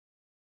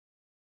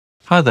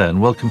Hi there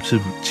and welcome to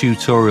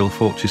tutorial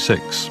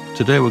 46.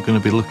 Today we're going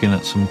to be looking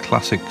at some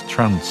classic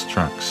trance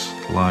tracks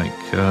like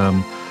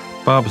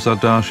Barber's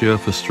Adagio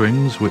for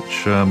strings,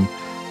 which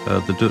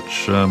the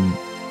Dutch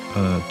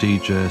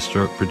DJ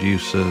stroke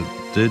producer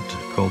did,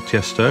 called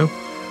Tiesto,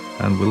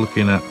 and we're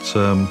looking at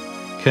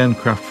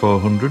Cairncraft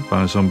 400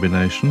 by Zombie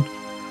Nation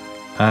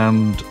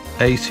and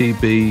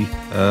ATB,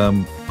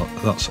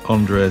 that's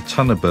Andre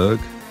Tanneberger,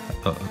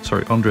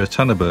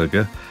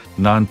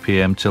 9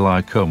 PM Till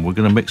I Come. We're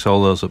going to mix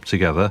all those up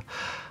together,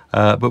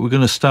 but we're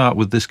going to start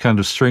with this kind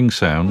of string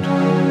sound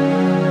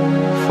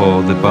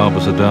for the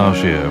Barber's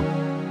Adagio,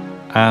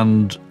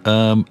 and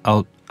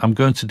I'm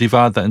going to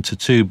divide that into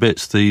two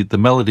bits, the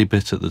melody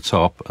bit at the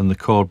top and the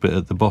chord bit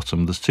at the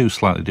bottom. There's two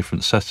slightly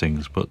different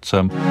settings, but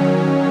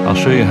I'll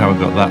show you how I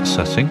got that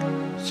setting.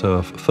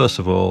 So first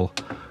of all,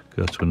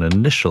 go to an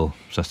initial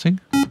setting.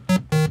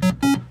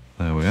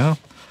 There we are.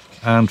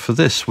 And for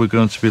this, we're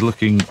going to be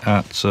looking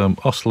at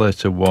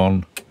oscillator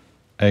 1,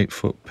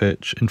 8-foot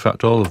pitch. In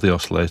fact, all of the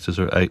oscillators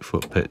are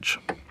 8-foot pitch.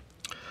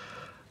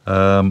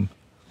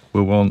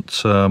 We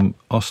want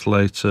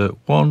oscillator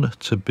 1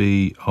 to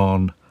be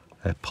on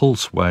a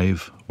pulse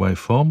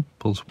waveform,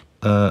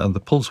 and the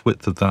pulse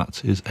width of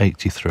that is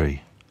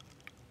 83.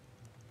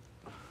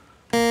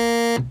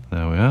 There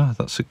we are.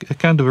 That's a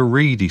kind of a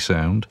reedy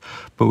sound,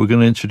 but we're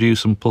going to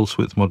introduce some pulse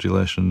width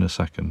modulation in a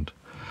second.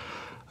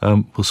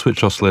 We'll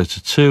switch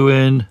oscillator 2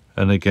 in,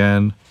 and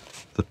again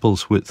the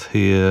pulse width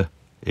here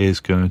is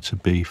going to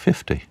be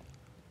 50,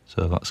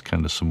 so that's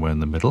kind of somewhere in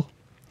the middle.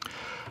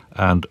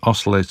 And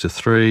oscillator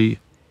 3,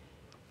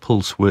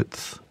 pulse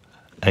width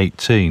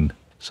 18,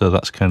 so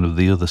that's kind of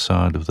the other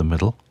side of the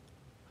middle,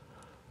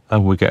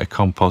 and we get a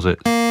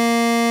composite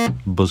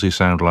buzzy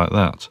sound like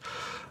that.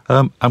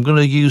 I'm going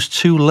to use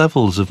two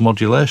levels of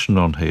modulation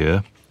on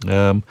here.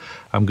 I'm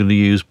going to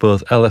use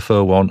both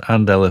LFO1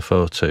 and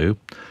LFO2.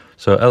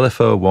 So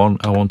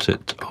LFO1, I want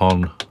it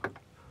on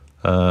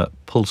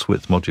pulse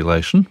width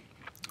modulation,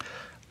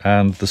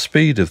 and the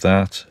speed of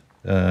that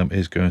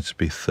is going to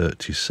be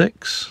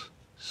 36,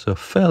 so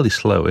fairly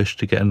slowish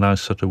to get a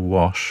nice sort of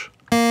wash,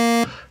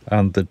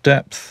 and the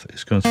depth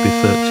is going to be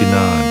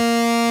 39.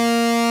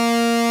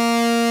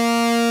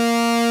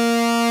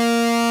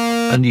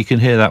 And you can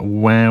hear that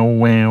wow,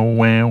 wow,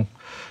 wow.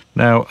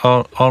 Now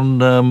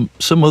on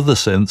some other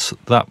synths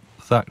that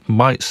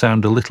might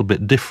sound a little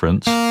bit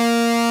different,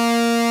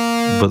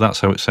 but that's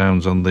how it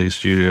sounds on the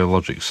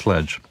Studiologic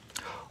Sledge.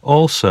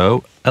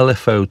 Also,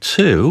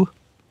 LFO2,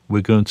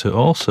 we're going to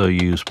also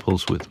use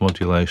pulse width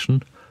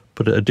modulation,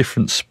 but at a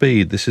different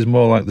speed. This is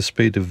more like the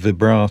speed of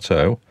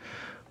vibrato,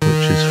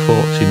 which is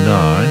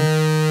 49.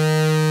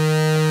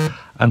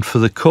 And for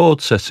the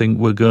chord setting,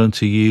 we're going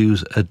to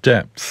use a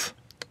depth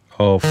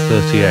of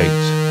 38.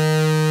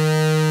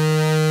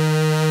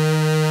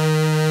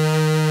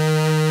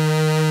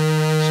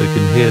 So you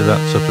can hear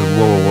that sort of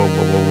whoa, whoa,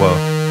 whoa, whoa, whoa.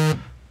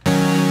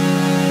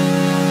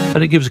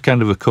 And it gives a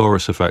kind of a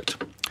chorus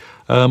effect.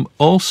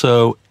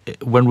 Also,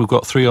 when we've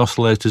got three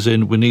oscillators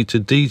in, we need to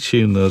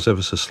detune those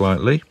ever so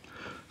slightly.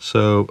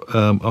 So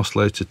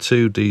oscillator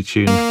 2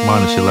 detune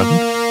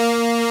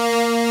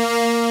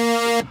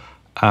 -11,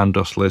 and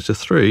oscillator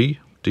 3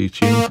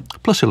 detune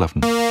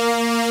 +11.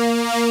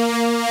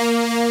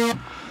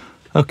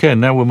 Okay,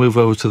 now we'll move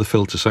over to the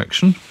filter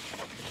section.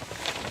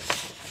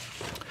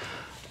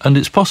 And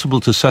it's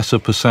possible to set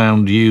up a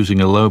sound using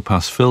a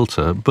low-pass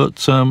filter,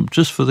 but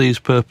just for these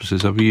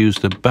purposes I've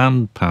used a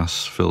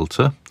band-pass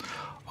filter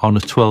on a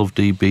 12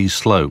 dB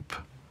slope.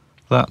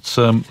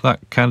 That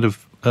kind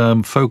of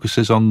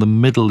focuses on the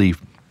middle-y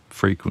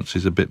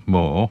frequencies a bit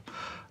more,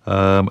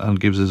 and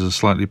gives us a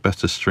slightly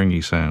better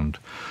stringy sound.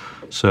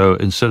 So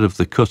instead of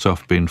the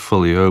cutoff being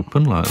fully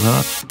open like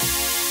that,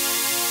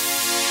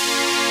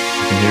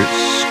 you can hear it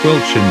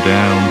squelching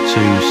down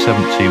to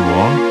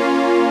 71.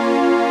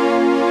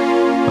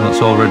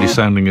 That's already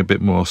sounding a bit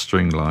more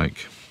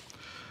string-like.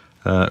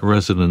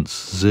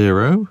 Resonance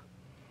 0,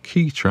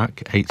 key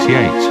track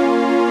 88.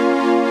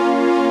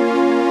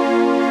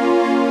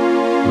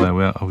 There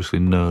we are, obviously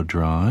no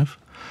drive.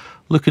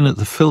 Looking at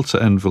the filter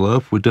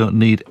envelope, we don't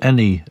need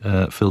any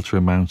filter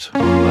amount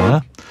on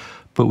there,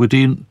 but we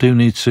do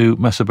need to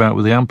mess about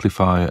with the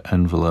amplifier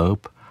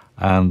envelope,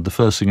 and the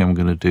first thing I'm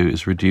going to do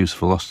is reduce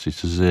velocity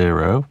to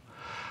 0.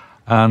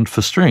 And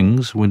for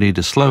strings, we need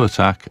a slow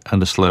attack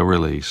and a slow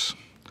release.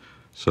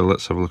 So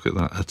let's have a look at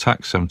that.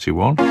 Attack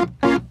 71. So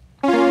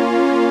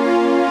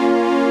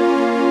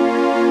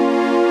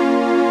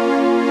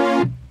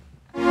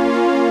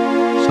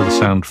the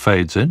sound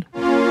fades in.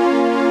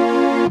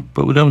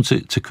 But we don't want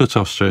it to cut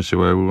off straight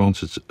away. We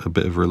want a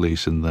bit of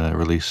release in there.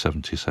 Release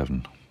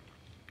 77.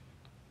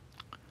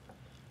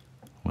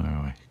 Where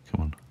are we?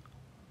 Come on.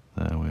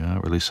 There we are.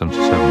 Release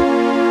 77.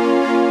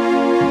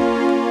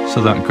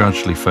 So that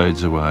gradually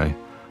fades away.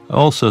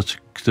 Also,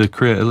 to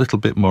create a little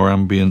bit more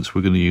ambience,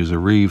 we're going to use a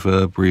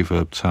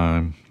reverb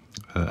time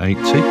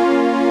 80,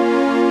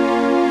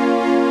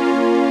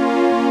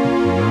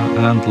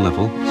 and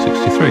level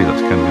 63,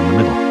 that's kind of in the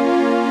middle.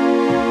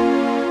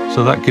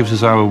 So that gives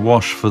us our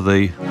wash for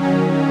the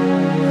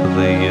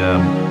the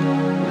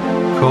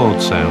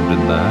chord sound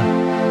in there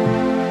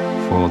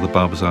for the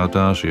Barber's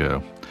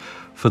Adagio.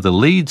 For the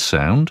lead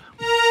sound,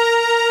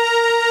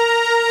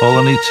 all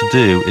I need to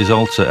do is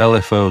alter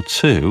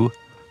LFO2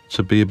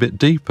 to be a bit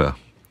deeper,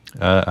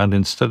 and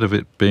instead of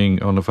it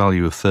being on a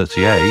value of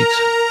 38,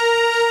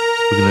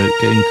 we're going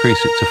to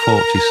increase it to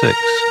 46.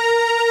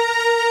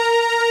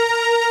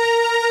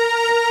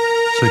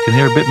 So you can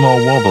hear a bit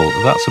more wobble.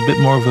 That's a bit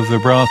more of a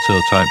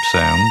vibrato type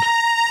sound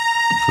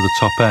for the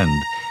top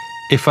end.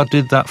 If I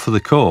did that for the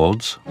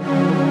chords,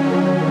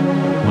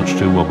 much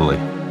too wobbly.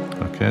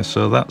 Okay,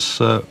 so that's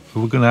we're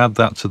going to add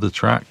that to the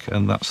track,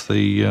 and that's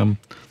the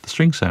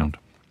string sound.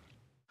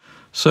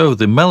 So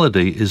the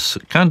melody is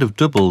kind of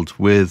doubled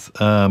with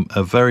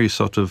a very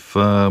sort of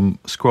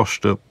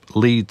squashed up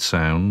lead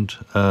sound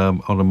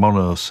on a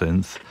mono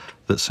synth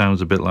that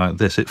sounds a bit like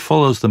this. It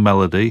follows the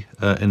melody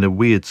in a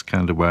weird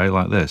kind of way,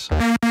 like this.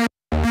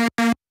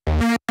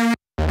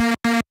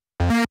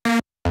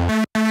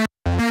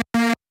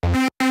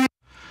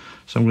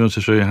 So I'm going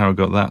to show you how I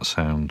got that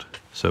sound.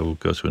 So we'll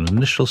go to an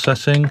initial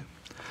setting,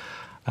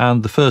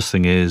 and the first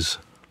thing is,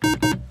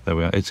 there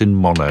we are, it's in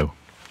mono.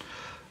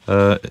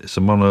 It's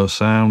a mono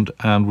sound,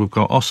 and we've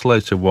got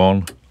oscillator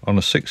 1 on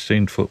a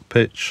 16-foot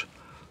pitch,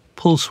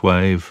 pulse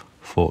wave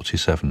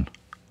 47.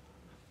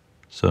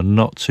 So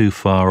not too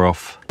far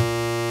off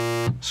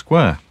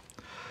square.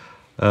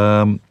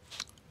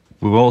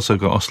 We've also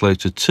got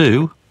oscillator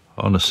 2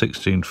 on a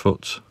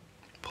 16-foot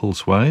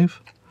pulse wave.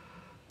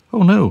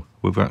 Oh no,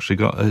 we've actually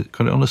got it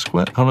on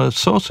a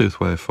sawtooth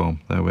waveform.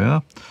 There we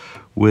are,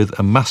 with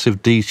a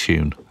massive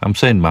detune. I'm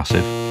saying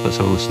massive. Let's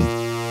have a listen.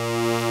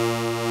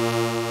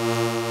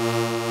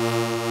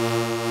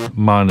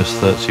 Minus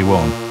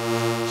 31.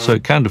 So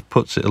it kind of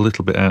puts it a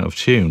little bit out of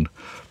tune.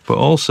 But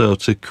also,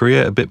 to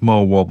create a bit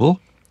more wobble,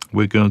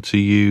 we're going to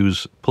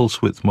use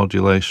pulse width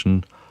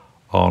modulation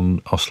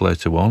on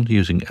oscillator 1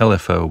 using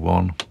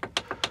LFO1,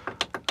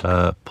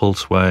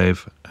 pulse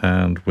wave,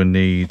 and we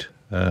need,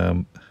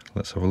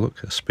 let's have a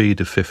look, a speed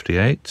of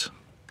 58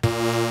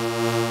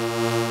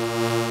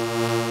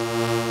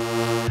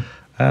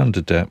 and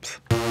a depth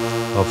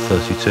of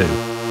 32.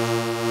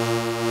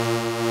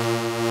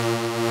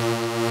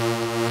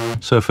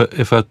 So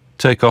if I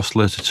take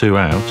oscillator 2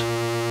 out,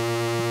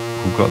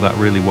 we've got that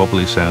really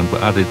wobbly sound,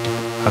 but added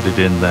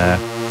in there,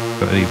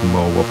 got an even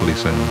more wobbly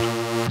sound.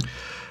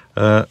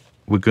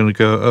 We're going to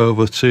go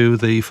over to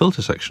the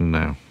filter section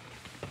now.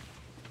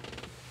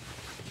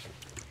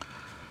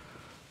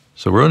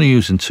 So we're only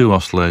using 2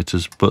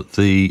 oscillators, but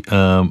the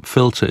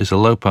filter is a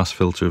low-pass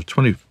filter of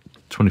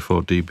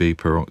 24 dB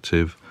per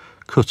octave,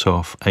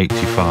 cut-off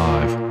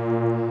 85.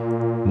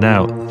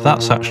 Now,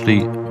 that's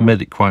actually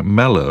made it quite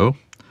mellow,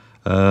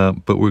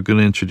 but we're going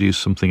to introduce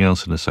something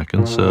else in a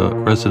second. So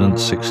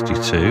resonance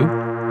 62,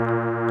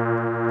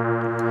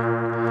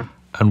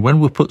 and when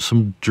we put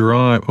some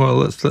drive, well,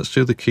 let's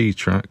do the key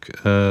track.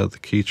 The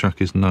key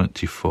track is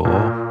 94,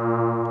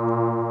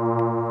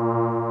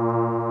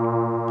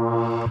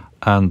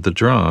 and the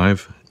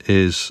drive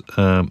is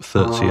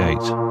 38.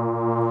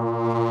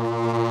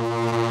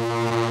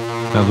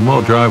 Now, the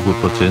more drive we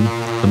put in,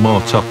 the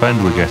more top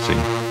end we're getting.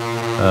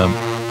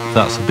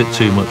 That's a bit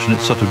too much, and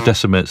it sort of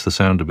decimates the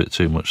sound a bit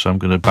too much, so I'm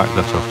going to back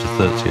that off to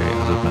 38,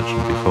 as I've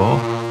mentioned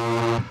before.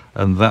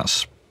 And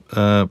that's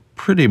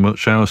pretty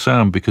much our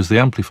sound, because the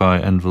amplifier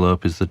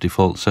envelope is the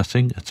default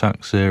setting: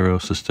 attack 0,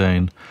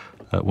 sustain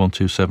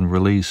 127,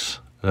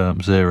 release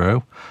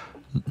 0.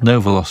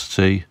 No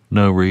velocity,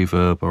 no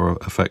reverb or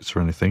effects or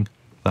anything.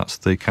 That's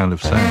the kind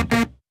of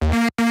sound.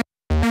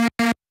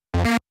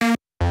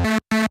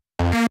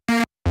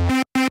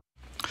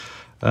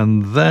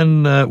 And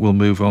then we'll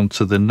move on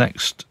to the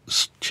next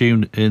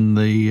tune in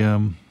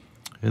the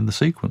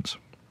sequence.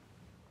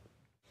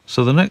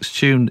 So the next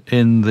tune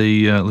in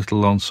the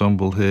little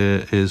ensemble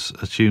here is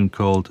a tune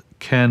called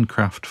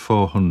Cairncraft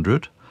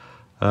 400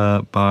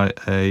 by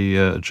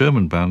a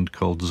German band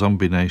called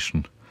Zombie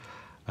Nation.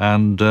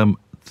 And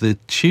the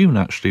tune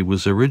actually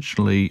was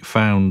originally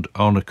found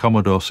on a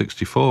Commodore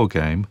 64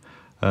 game,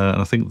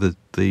 and I think that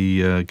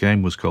the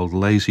game was called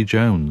Lazy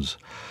Jones.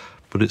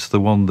 But it's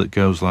the one that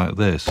goes like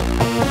this.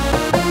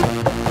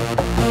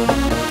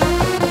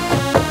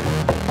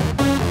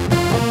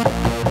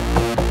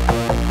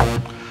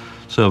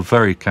 So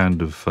very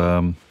kind of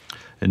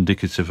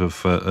indicative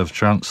of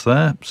trance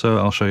there. So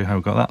I'll show you how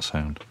we got that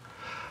sound.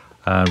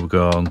 And we'll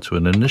go on to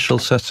an initial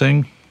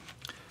setting.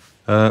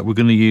 We're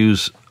going to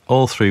use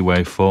all 3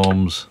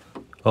 waveforms,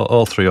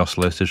 all 3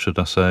 oscillators, should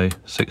I say,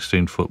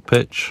 16-foot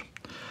pitch,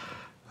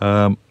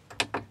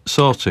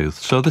 sawtooth.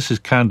 So this is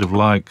kind of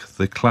like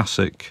the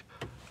classic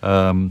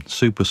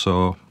super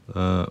saw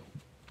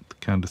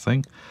kind of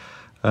thing.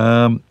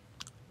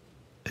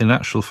 In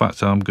actual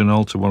fact, I'm going to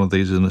alter one of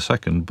these in a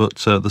second, but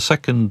the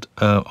second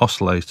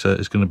oscillator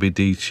is going to be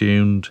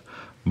detuned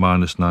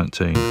minus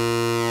 19.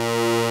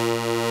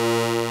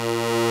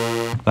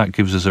 That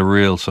gives us a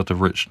real sort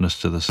of richness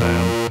to the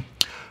sound.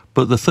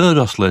 But the third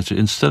oscillator,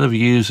 instead of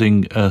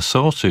using a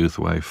sawtooth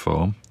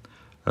waveform,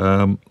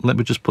 let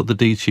me just put the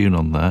detune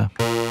on there.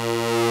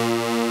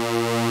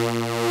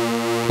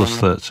 plus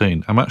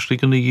 13. I'm actually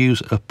going to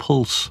use a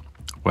pulse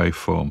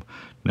waveform.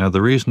 Now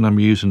the reason I'm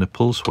using a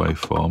pulse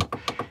waveform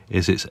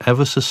is it's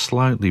ever so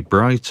slightly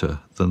brighter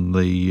than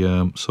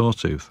the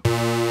sawtooth.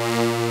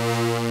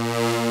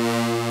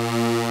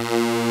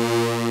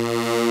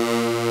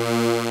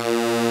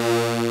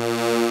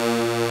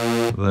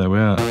 There we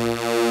are.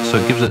 So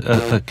it gives it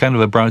a kind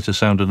of a brighter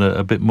sound and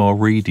a bit more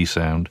reedy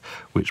sound,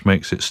 which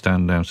makes it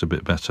stand out a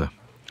bit better.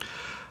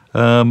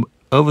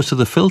 Over to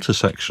the filter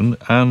section,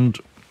 and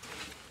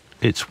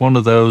it's one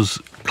of those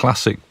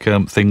classic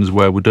things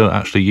where we don't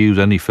actually use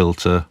any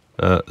filter,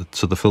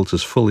 so the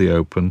filter's fully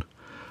open.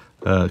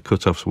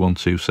 Cut-off's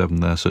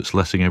 127 there, so it's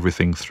letting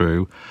everything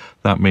through.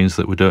 That means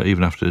that we don't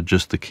even have to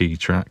adjust the key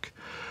track.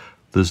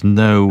 There's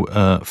no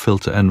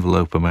filter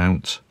envelope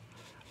amount,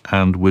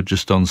 and we're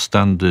just on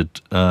standard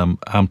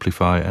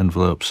amplify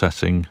envelope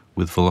setting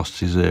with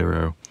velocity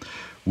 0.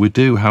 We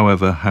do,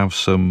 however, have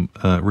some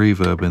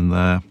reverb in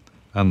there,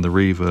 and the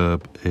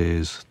reverb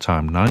is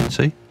time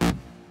 90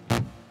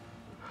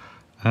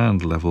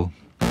 and level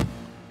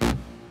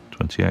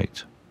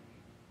 28.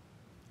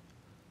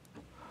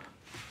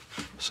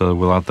 So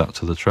we'll add that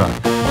to the track,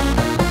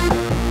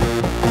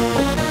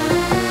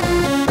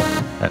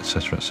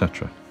 etc.,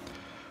 etc.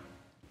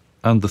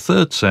 And the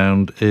third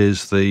sound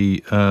is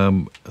the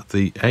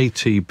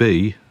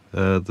ATB.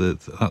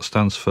 That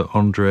stands for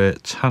Andre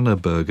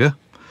Tannerberger,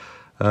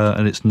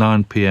 and it's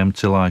 9 PM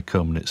till I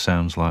come, and it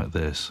sounds like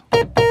this.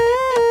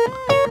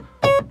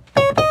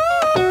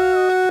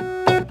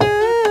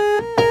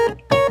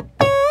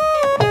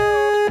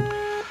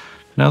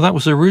 Now that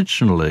was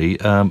originally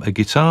a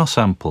guitar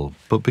sample,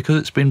 but because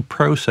it's been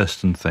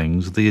processed and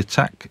things, the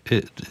attack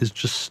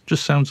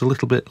just sounds a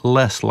little bit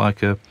less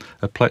like a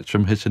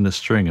plectrum hitting a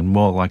string and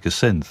more like a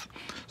synth.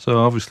 So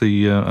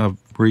obviously I've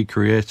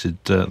recreated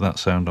that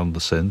sound on the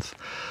synth,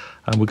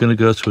 and we're going to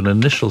go to an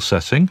initial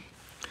setting.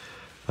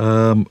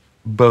 Both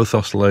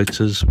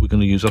oscillators, we're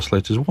going to use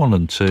oscillators 1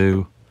 and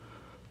 2,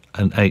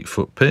 an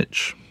 8-foot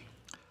pitch,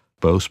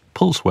 both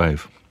pulse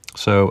wave.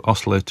 So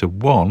oscillator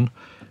 1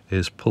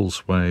 is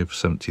pulse wave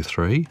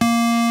 73,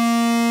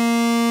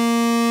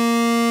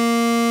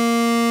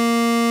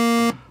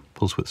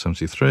 pulse width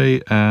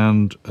 73,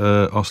 and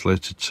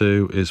oscillator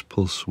 2 is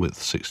pulse width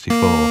 64.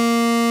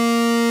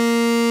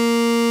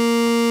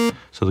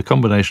 So the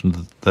combination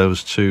of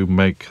those two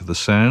make the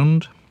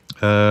sound,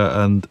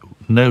 and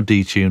no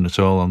detune at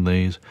all on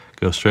these.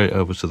 Go straight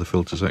over to the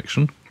filter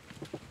section.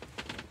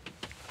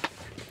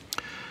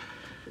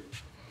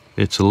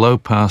 It's a low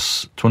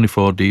pass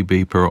 24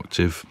 dB per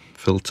octave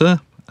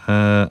filter.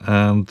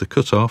 And the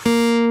cutoff,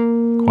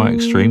 quite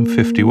extreme,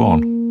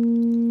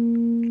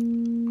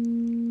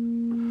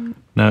 51.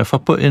 Now if I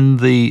put in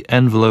the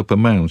envelope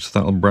amount,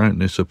 that'll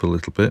brighten it up a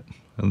little bit,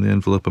 and the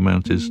envelope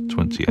amount is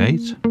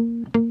 28.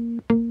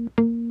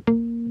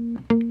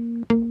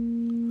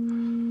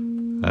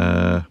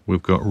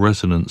 We've got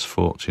resonance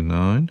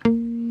 49.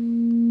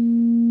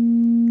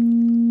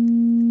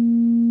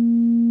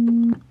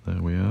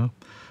 There we are.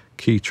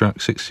 Key track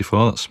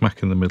 64, that's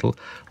smack in the middle.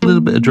 A little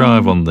bit of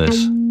drive on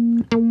this.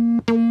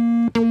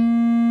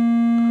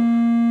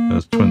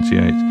 That's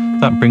 28.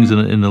 That brings in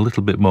a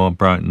little bit more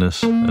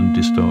brightness and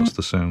distorts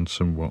the sound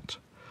somewhat.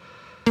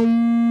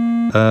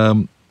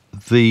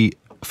 The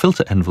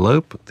filter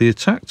envelope, the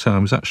attack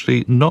time is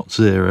actually not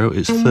 0,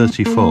 it's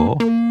 34.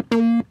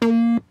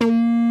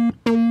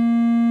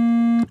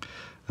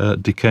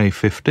 Decay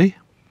 50.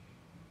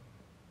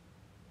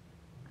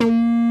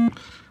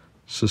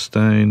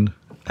 Sustain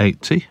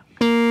 80.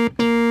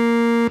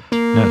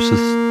 Now it's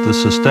the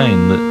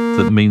sustain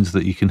that means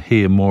that you can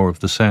hear more of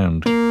the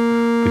sound,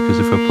 because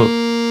if I put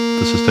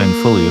the sustain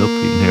fully up,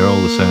 you can hear all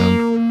the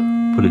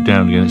sound. Put it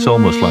down again, it's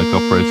almost like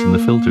operating the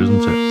filter,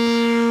 isn't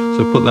it?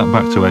 So put that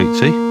back to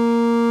 80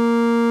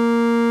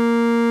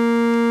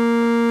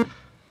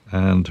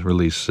 and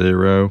release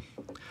 0.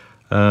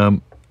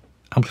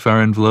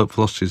 Amplifier envelope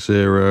velocity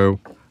 0,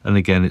 and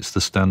again it's the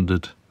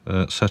standard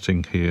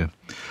setting here.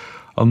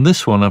 On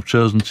this one I've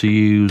chosen to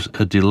use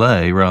a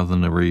delay rather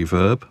than a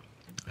reverb,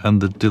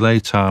 and the delay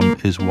time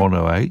is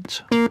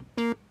 108.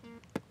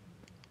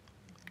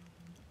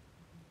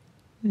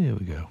 Here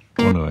we go,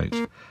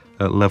 108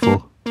 at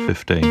level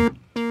 15.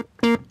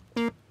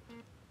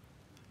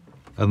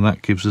 And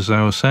that gives us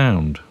our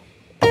sound.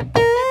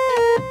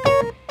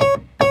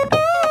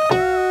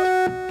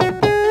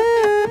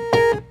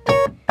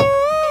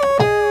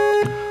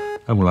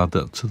 And we'll add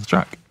that to the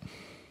track.